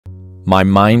My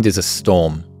mind is a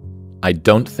storm. I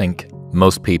don't think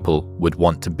most people would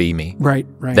want to be me. Right,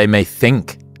 right. They may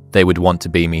think they would want to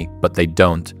be me, but they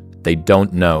don't. They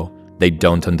don't know. They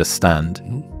don't understand.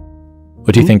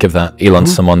 What do you think of that?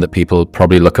 Elon's someone that people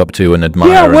probably look up to and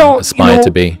admire and aspire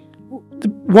to be.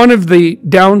 One of the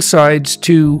downsides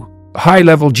to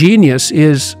high-level genius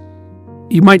is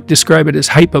you might describe it as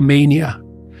hypomania.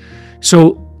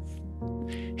 So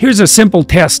here's a simple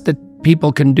test that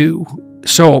people can do.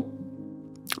 So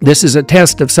this is a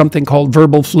test of something called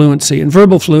verbal fluency, and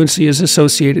verbal fluency is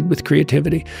associated with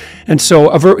creativity. And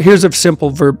so here's a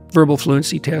simple verbal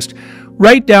fluency test.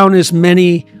 Write down as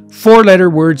many four-letter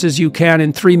words as you can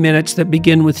in 3 minutes that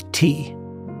begin with T.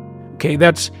 Okay,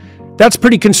 that's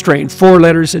pretty constrained, 4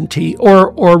 letters and T.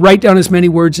 Or write down as many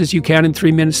words as you can in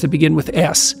 3 minutes that begin with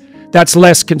S. That's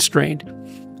less constrained.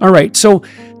 All right, so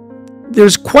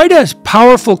there's quite a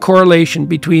powerful correlation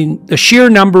between the sheer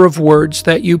number of words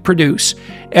that you produce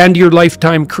and your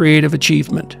lifetime creative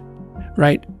achievement,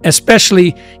 right?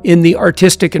 Especially in the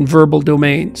artistic and verbal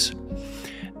domains.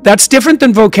 That's different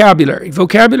than vocabulary.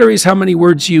 Vocabulary is how many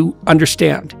words you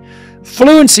understand.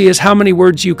 Fluency is how many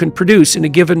words you can produce in a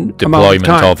given amount of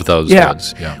time. Deployment of those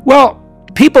words. Yeah. Well,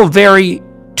 people vary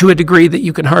to a degree that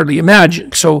you can hardly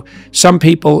imagine. So some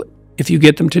people, if you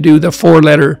get them to do the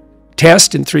 4-letter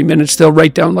test in 3 minutes, they'll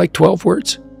write down like 12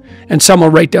 words. And some will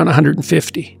write down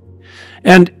 150.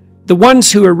 And the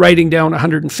ones who are writing down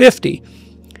 150,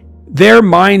 their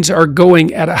minds are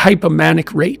going at a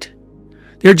hypomanic rate.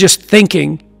 They're just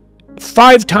thinking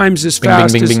 5 times as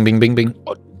fast as... Bing, bing, bing, bing,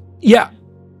 bing. Yeah,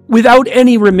 without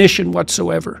any remission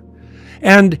whatsoever.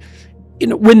 And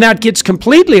when that gets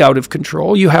completely out of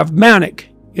control, you have manic.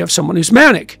 You have someone who's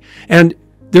manic. And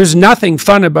there's nothing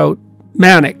fun about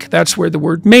manic. That's where the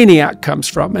word maniac comes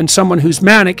from. And someone who's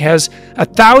manic has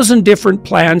 1,000 different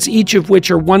plans, each of which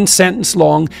are 1 sentence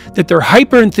long, that they're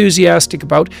hyper enthusiastic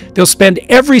about. They'll spend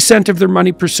every cent of their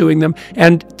money pursuing them,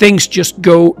 and things just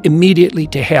go immediately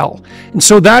to hell. And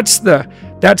so that's the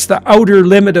outer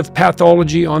limit of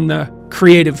pathology on the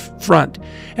creative front.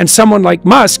 And someone like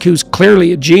Musk, who's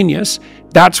clearly a genius,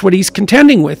 that's what he's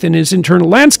contending with in his internal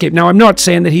landscape. Now, I'm not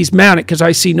saying that he's manic, because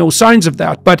I see no signs of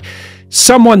that, but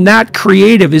someone that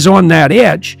creative is on that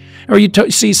edge. Or you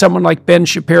see someone like Ben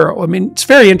Shapiro. I mean, it's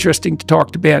very interesting to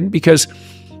talk to Ben, because,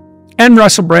 and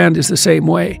Russell Brand is the same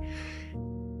way.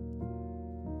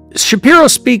 Shapiro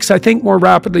speaks, I think, more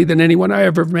rapidly than anyone I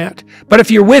ever met. But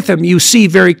if you're with him, you see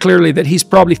very clearly that he's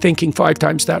probably thinking 5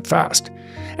 times that fast.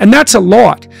 And that's a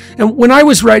lot. And when I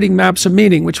was writing Maps of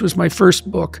Meaning, which was my first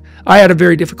book, I had a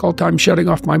very difficult time shutting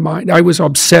off my mind. I was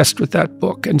obsessed with that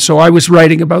book. And so I was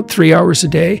writing about 3 hours a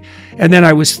day. And then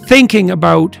I was thinking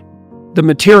about the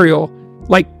material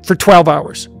like for 12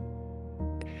 hours.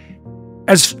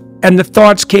 And the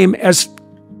thoughts came as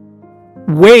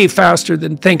way faster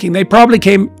than thinking. They probably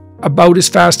came about as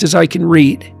fast as I can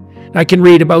read. I can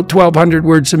read about 1,200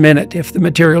 words a minute if the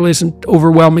material isn't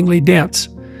overwhelmingly dense.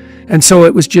 And so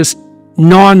it was just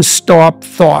non-stop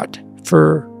thought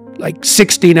for like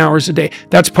 16 hours a day.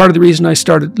 That's part of the reason I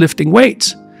started lifting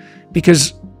weights.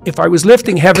 Because if I was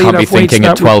lifting heavy enough weights... Can't be thinking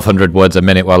at 1,200 words a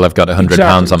minute while I've got 100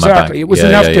 pounds on my back. Exactly.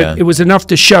 It was enough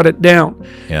to shut it down.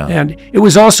 Yeah. And it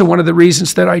was also one of the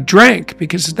reasons that I drank,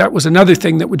 because that was another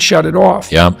thing that would shut it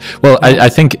off. Yeah. Well, I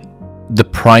think the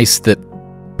price that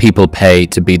people pay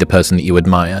to be the person that you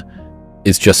admire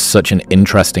is just such an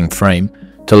interesting frame.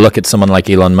 To look at someone like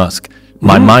Elon Musk.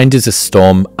 My mind is a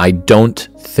storm. I don't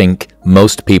think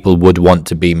most people would want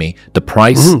to be me. The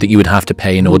price that you would have to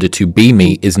pay in order to be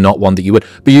me is not one that you would.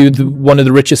 But you're one of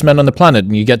the richest men on the planet,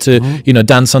 and you get to,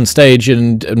 dance on stage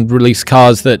and release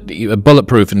cars that are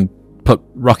bulletproof and put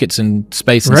rockets in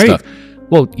space and stuff.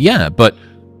 Well, yeah, but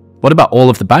what about all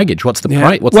of the baggage? What's the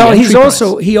price? What's the entry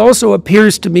price? He also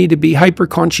appears to me to be hyper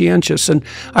conscientious, and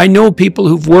I know people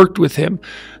who've worked with him.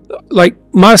 Like,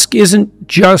 Musk isn't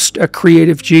just a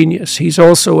creative genius. He's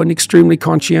also an extremely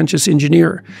conscientious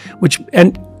engineer,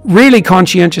 and really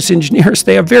conscientious engineers,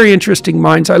 they have very interesting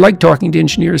minds. I like talking to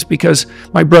engineers because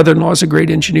my brother-in-law is a great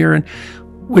engineer. And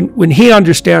when he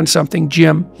understands something,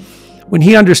 Jim, when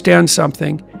he understands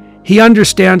something, he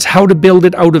understands how to build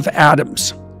it out of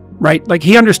atoms, right? Like,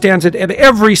 he understands it at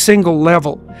every single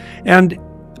level. And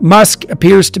Musk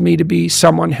appears to me to be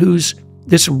someone who's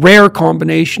this rare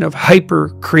combination of hyper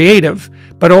creative,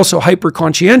 but also hyper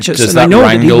conscientious. And I know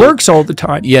that he works all the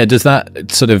time. Yeah, does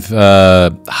that sort of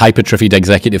hypertrophied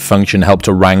executive function help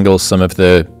to wrangle some of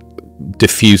the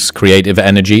diffuse creative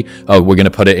energy? Oh, we're going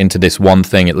to put it into this one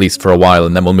thing, at least for a while,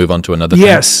 and then we'll move on to another thing.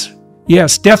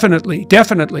 Yes, definitely,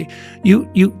 definitely.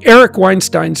 Eric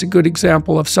Weinstein's a good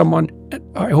example of someone.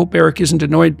 I hope Eric isn't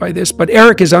annoyed by this, but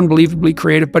Eric is unbelievably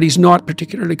creative, but he's not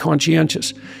particularly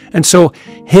conscientious. And so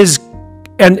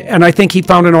and I think he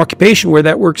found an occupation where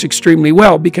that works extremely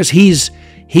well, because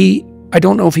I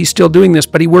don't know if he's still doing this,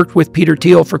 but he worked with Peter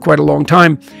Thiel for quite a long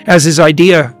time as his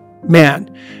idea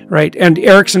man, right? And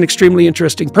Eric's an extremely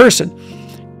interesting person.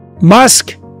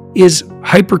 Musk is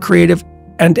hyper creative,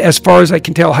 and as far as I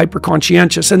can tell, hyper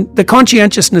conscientious. And the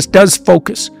conscientiousness does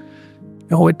focus.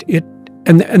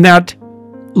 And that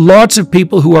lots of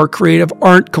people who are creative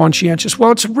aren't conscientious.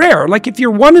 Well, it's rare. Like if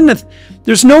you're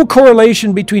there's no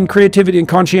correlation between creativity and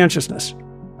conscientiousness.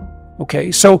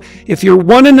 Okay, so if you're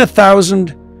 1 in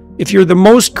 1,000, if you're the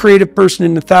most creative person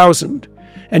in 1,000,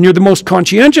 and you're the most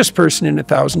conscientious person in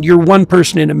 1,000, you're 1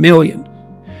 person in 1,000,000.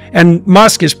 And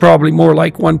Musk is probably more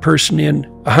like 1 person in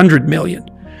 100 million,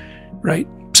 right?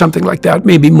 Something like that,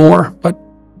 maybe more,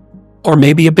 or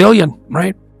maybe 1 billion,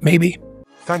 right? Maybe.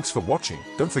 Thanks for watching.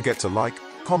 Don't forget to like,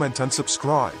 comment and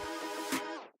subscribe.